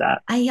all about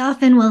that. I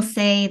often will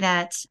say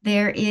that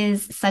there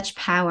is such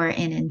power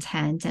in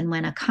intent. And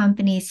when a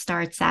company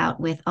starts out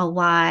with a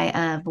why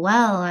of,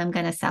 well, I'm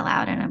going to sell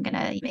out and I'm going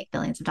to make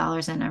billions of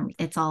dollars and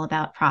it's all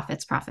about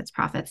profits, profits,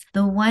 profits.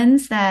 The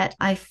ones that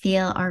I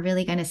feel are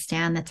really going to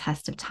stand the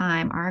test of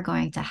time are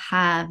going to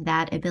have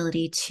that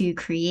ability to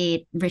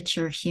create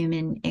richer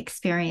human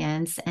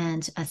experience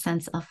and a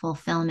sense of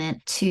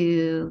fulfillment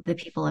to the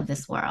people of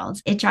this world.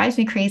 It drives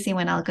me crazy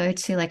when I'll go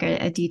to like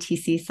a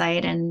DTC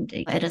site and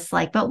it is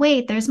like, but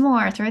wait, there's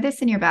more, throw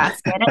this in your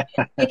basket.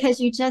 Because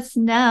you just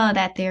know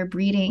that they're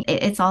breeding.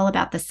 It's all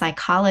about the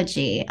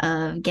psychology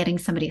of getting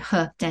somebody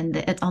hooked. And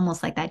it's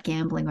almost like that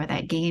gambling or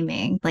that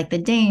gaming, like the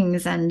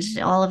dings and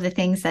all of the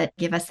things that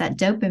give us that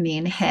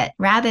dopamine hit,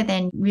 rather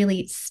than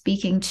really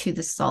speaking to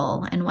the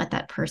soul and what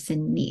that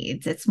person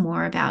needs. It's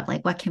more about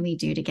like, what can we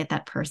do to get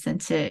that person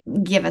to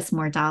give us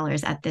more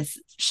dollars at this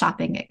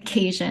shopping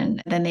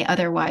occasion than they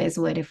otherwise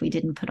would if we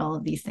didn't put all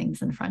of these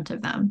things in front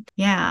of them.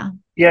 Yeah.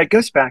 Yeah, it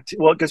goes back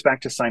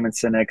to Simon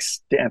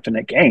Sinek's The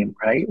Infinite Game,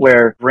 right?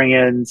 Where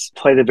brands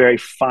play the very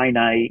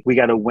finite, we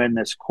got to win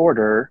this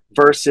quarter,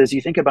 versus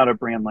you think about a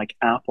brand like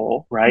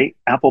Apple, right?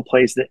 Apple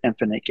plays the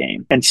infinite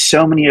game. And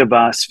so many of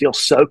us feel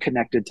so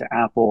connected to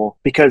Apple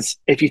because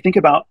if you think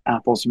about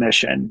Apple's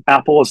mission,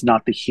 Apple is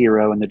not the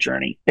hero in the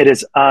journey. It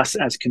is us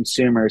as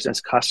consumers, as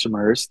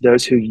customers,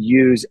 those who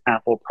use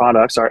Apple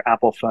products, our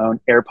Apple phone,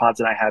 AirPods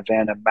that I have,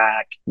 and a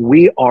Mac.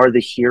 We are the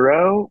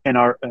hero in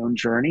our own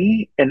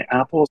journey, and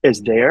Apple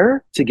is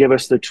there to give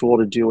us the tool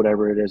to do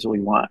whatever it is we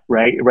want,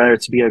 right? Whether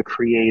it's to be a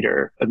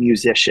creator, a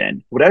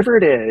musician, whatever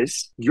it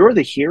is, you're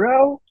the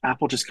hero.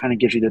 Apple just kind of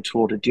gives you the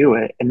tool to do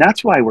it. And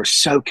that's why we're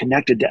so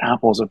connected to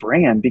Apple as a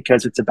brand,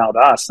 because it's about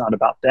us, not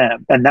about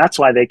them. And that's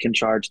why they can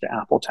charge the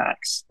Apple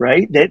tax,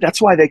 right?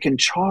 That's why they can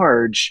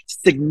charge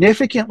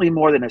significantly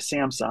more than a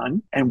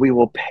Samsung. And we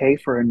will pay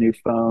for a new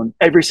phone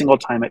every single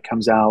time it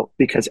comes out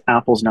because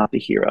Apple's not the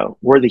hero.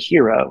 We're the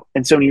hero.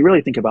 And so when you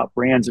really think about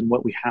brands and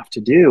what we have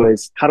to do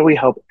is, how do we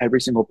help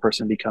every single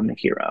person become the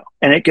hero?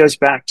 And it goes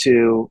back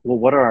to, well,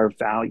 what are our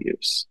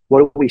values? What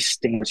do we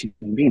stand as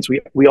human beings?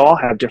 We all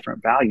have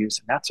different values,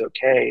 and that's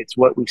okay. It's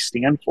what we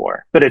stand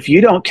for. But if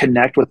you don't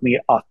connect with me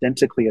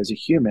authentically as a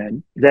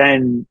human,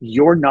 then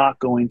you're not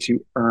going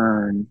to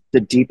earn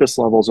the deepest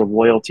levels of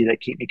loyalty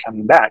that keep me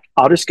coming back.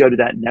 I'll just go to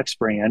that next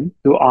brand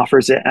who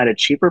offers it at a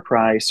cheaper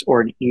price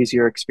or an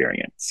easier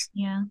experience.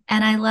 Yeah.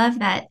 And I love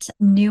that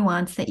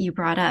nuance that you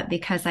brought up,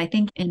 because I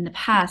think in the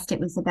past it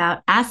was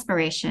about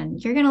aspiration.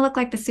 You're going to look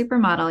like the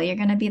supermodel. You're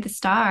going to be the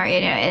star,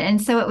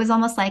 and so it was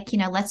almost like,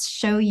 let's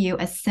show you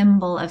a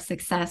symbol of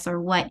success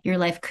or what your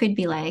life could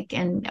be like.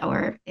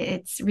 Or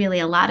it's really,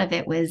 a lot of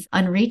it was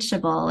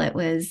unreachable. It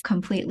was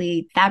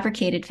completely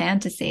fabricated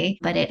fantasy,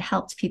 but it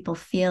helped people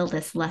feel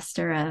this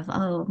luster of,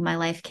 oh, my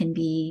life can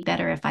be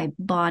better if I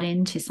bought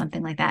into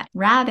something like that,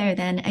 rather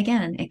than,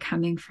 again, it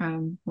coming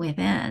from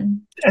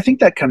within. I think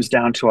that comes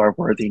down to our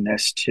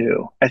worthiness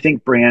too. I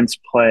think brands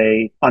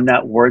play on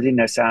that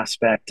worthiness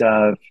aspect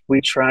of,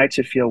 we try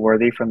to feel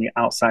worthy from the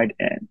outside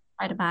in.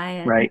 Try to buy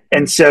it. Right.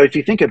 And so if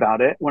you think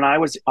about it, when I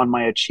was on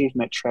my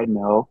achievement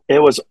treadmill,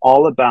 it was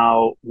all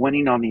about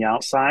winning on the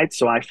outside.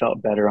 So I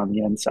felt better on the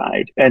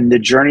inside. And the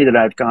journey that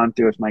I've gone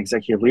through with my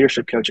executive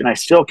leadership coach, and I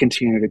still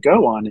continue to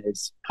go on,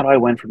 is how do I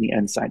win from the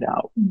inside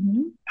out?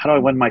 Mm-hmm. How do I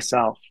win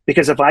myself?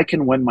 Because if I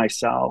can win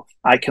myself,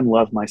 I can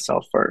love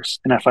myself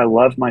first. And if I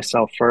love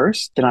myself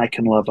first, then I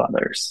can love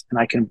others and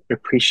I can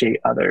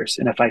appreciate others.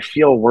 And if I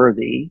feel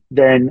worthy,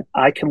 then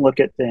I can look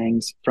at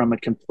things from a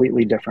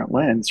completely different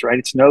lens, right?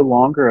 It's no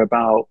longer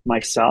about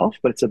myself,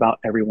 but it's about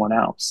everyone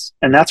else.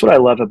 And that's what I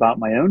love about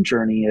my own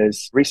journey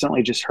is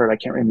recently just heard, I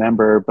can't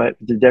remember, but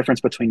the difference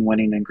between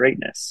winning and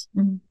greatness.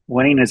 Mm-hmm.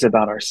 Winning is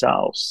about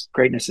ourselves.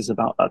 Greatness is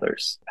about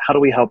others. How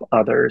do we help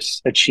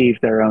others achieve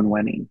their own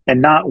winning?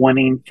 And not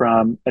winning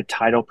from a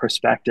title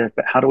perspective,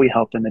 but how do we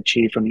help them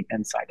achieve from the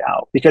inside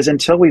out? Because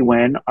until we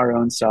win our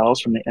own selves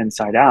from the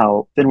inside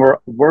out, then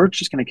we're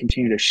just going to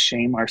continue to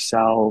shame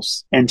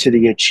ourselves into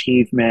the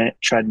achievement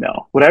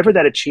treadmill. Whatever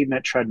that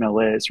achievement treadmill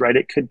is, right?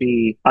 It could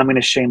be, I'm going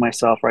to shame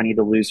myself or I need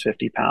to lose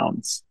 50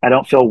 pounds. I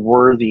don't feel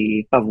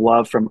worthy of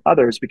love from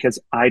others because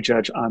I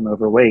judge I'm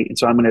overweight. And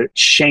so I'm going to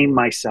shame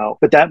myself.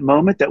 But that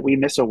moment that we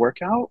miss a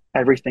workout,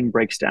 everything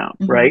breaks down,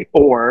 right?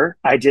 Or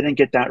I didn't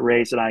get that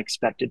raise that I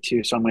expected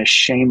to. So I'm going to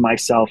shame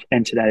myself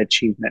into that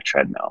achievement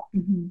treadmill.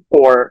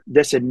 Or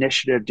this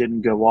initiative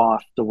didn't go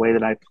off the way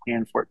that I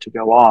planned for it to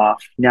go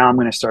off. Now I'm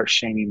going to start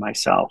shaming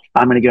myself.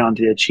 I'm going to get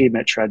onto the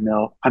achievement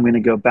treadmill. I'm going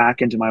to go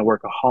back into my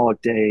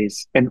workaholic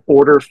days in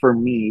order for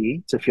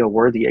me to feel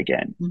worthy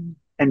again.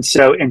 And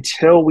so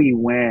until we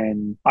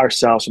win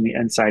ourselves from the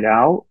inside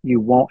out, you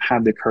won't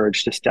have the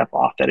courage to step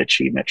off that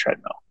achievement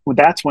treadmill. Well,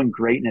 that's when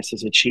greatness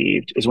is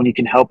achieved, is when you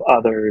can help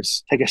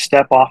others take a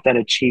step off that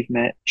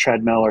achievement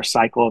treadmill or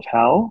cycle of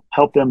hell,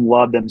 help them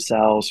love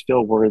themselves,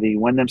 feel worthy,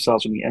 win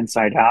themselves from the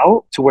inside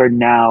out to where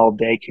now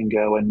they can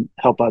go and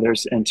help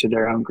others into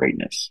their own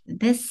greatness.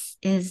 This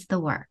is the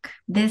work.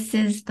 This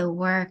is the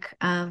work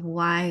of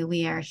why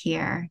we are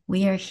here.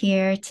 We are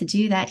here to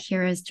do that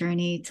hero's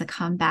journey, to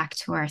come back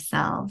to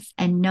ourselves.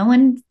 And no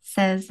one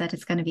says that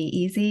it's going to be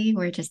easy.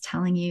 We're just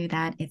telling you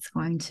that it's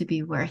going to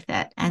be worth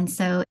it. And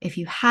so if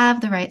you have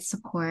the right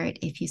support,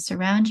 if you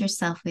surround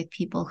yourself with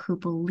people who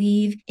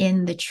believe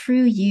in the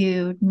true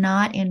you,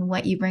 not in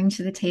what you bring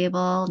to the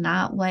table,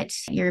 not what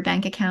your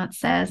bank account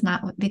says,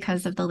 not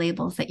because of the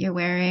labels that you're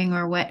wearing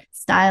or what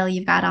style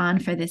you've got on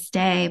for this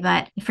day,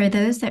 but for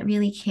those that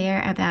really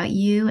care about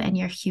you and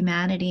your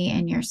humanity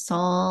and your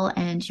soul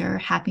and your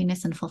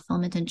happiness and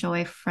fulfillment and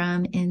joy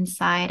from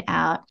inside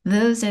out,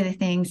 those are the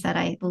things that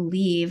I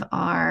believe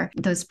are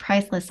those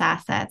priceless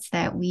assets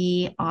that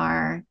we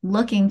are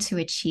looking to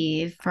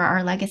achieve for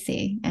our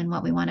legacy and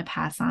what we want to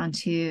pass on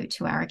to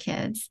our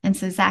kids. And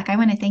so, Zack, I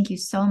want to thank you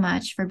so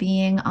much for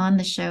being on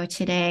the show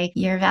today.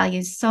 Your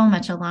values so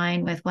much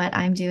align with what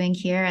I'm doing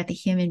here at the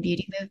Human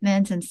Beauty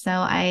Movement. And so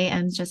I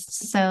am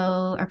just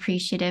so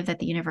appreciative that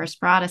the universe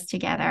brought us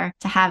together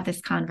to have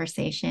this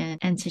conversation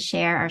and to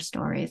share our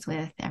stories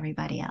with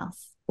everybody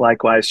else.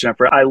 Likewise,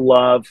 Jennifer, I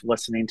love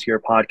listening to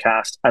your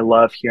podcast. I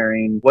love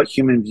hearing what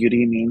human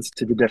beauty means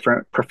to the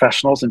different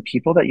professionals and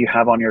people that you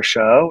have on your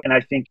show. And I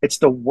think it's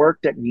the work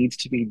that needs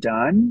to be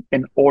done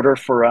in order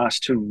for us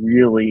to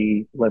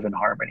really live in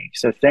harmony.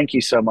 So thank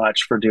you so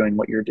much for doing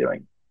what you're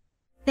doing.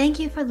 Thank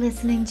you for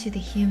listening to the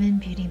Human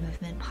Beauty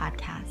Movement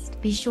podcast.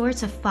 Be sure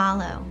to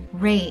follow,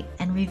 rate,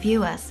 and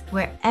review us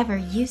wherever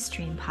you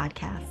stream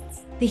podcasts.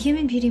 The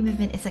Human Beauty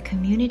Movement is a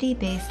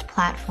community-based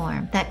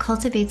platform that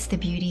cultivates the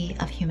beauty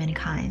of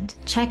humankind.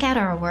 Check out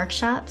our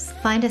workshops,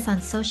 find us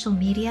on social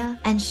media,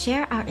 and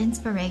share our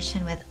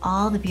inspiration with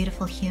all the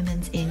beautiful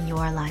humans in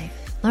your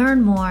life.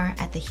 Learn more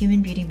at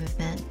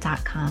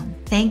thehumanbeautymovement.com.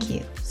 Thank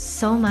you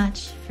so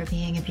much for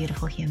being a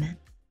beautiful human.